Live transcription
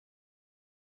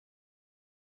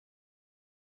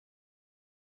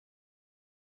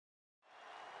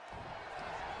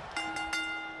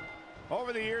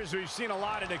Over the years, we've seen a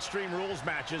lot of Extreme Rules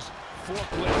matches.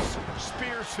 Forklifts,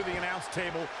 spears to the announce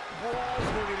table, brawls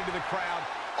moving into the crowd.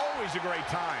 Always a great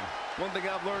time. One thing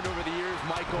I've learned over the years,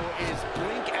 Michael, is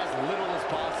blink as little as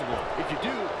possible. If you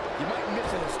do, you might miss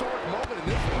an historic moment in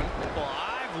this one. Well,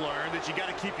 I've learned that you got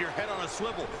to keep your head on a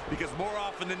swivel because more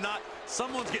often than not,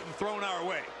 someone's getting thrown our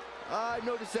way. I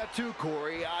noticed that too,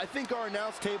 Corey. I think our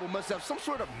announce table must have some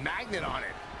sort of magnet on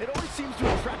it. It always seems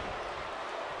to attract...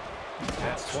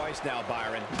 That's twice now,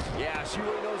 Byron. Yeah, she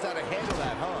really knows how to handle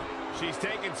that, huh? She's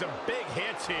taking some big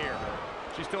hits here.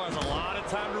 She still has a lot of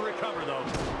time to recover, though.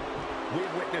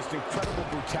 We've witnessed incredible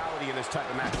brutality in this type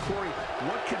of match. Corey,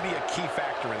 what could be a key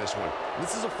factor in this one?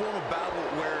 This is a form of battle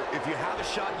where if you have a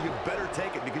shot, you better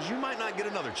take it because you might not get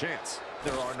another chance.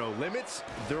 There are no limits.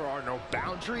 There are no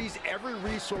boundaries. Every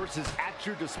resource is at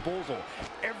your disposal.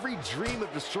 Every dream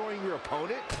of destroying your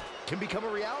opponent can become a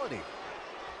reality.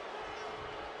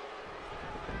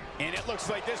 And it looks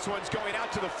like this one's going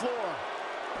out to the floor.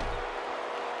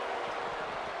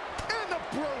 And the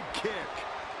bro kick.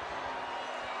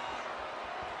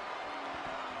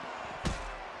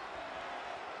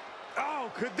 Oh,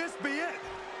 could this be it?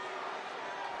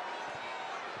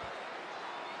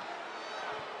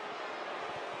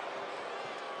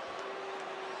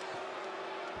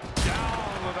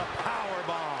 Down with a power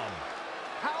bomb.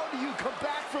 How do you come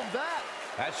back from that?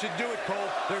 That should do it, Cole.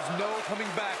 There's no coming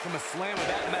back from a slam of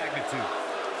that magnitude.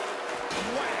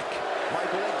 Whack!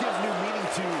 Michael, that gives new meaning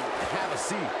to have a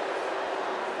seat.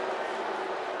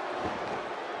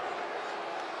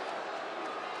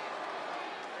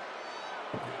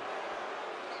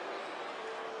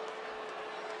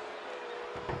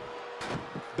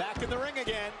 Back in the ring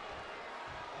again.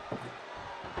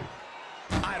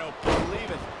 I don't believe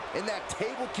it. And that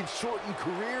table can shorten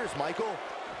careers, Michael.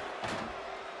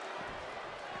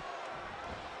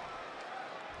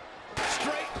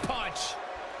 Punch.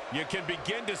 You can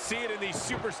begin to see it in these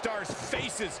superstars'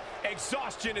 faces.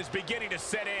 Exhaustion is beginning to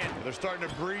set in. They're starting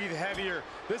to breathe heavier.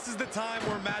 This is the time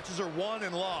where matches are won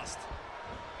and lost.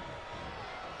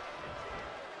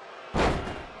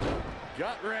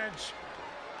 Gut wrench.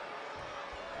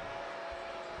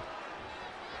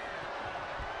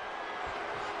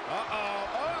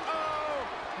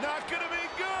 Not gonna be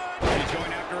good. She's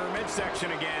going after her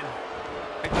midsection again.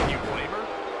 And can you blame her?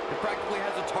 It practically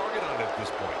has a target on it at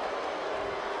this point.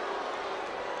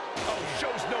 Oh,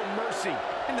 shows no mercy.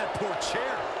 And that poor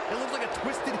chair. It looks like a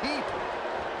twisted heap.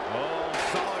 Oh,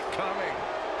 saw it coming.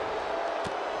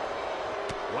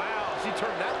 Wow, she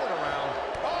turned that one around.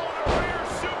 Oh, and a rear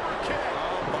super kick.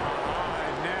 Oh, my,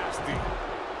 nasty.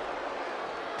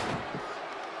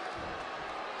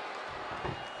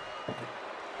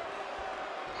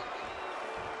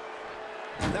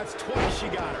 That's twice she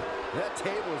got her. That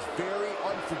table is very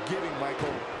unforgiving,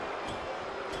 Michael.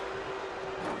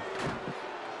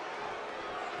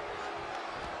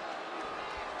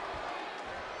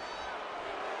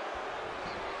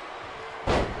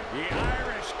 The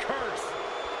Irish curse.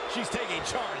 She's taking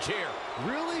charge here.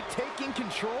 Really taking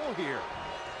control here.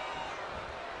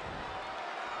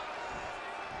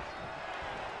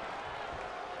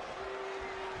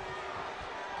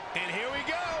 And here we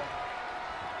go.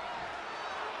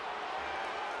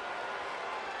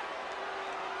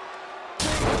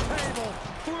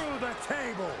 Through the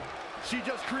table. She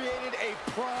just created a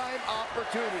prime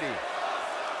opportunity.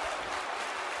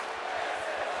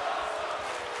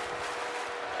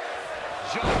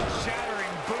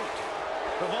 Jaw-shattering boot.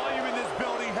 The volume in this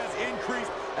building has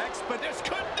increased exponentially. This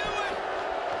could do it.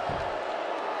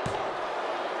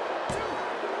 2,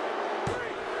 3.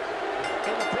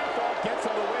 And the pinfall gets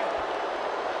him the win.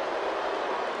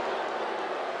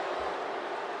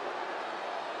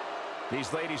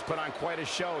 These ladies put on quite a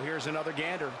show. Here's another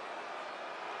gander.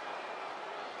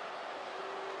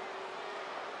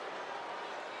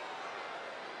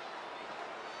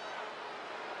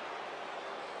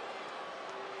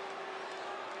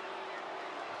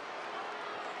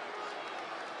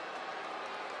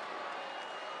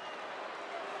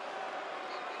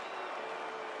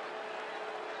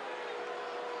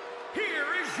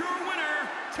 Here is your winner,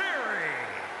 Terra.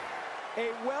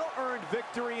 A well-earned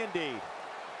victory indeed.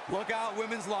 Look out,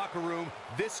 women's locker room.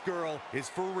 This girl is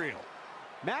for real.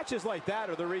 Matches like that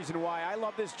are the reason why I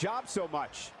love this job so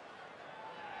much.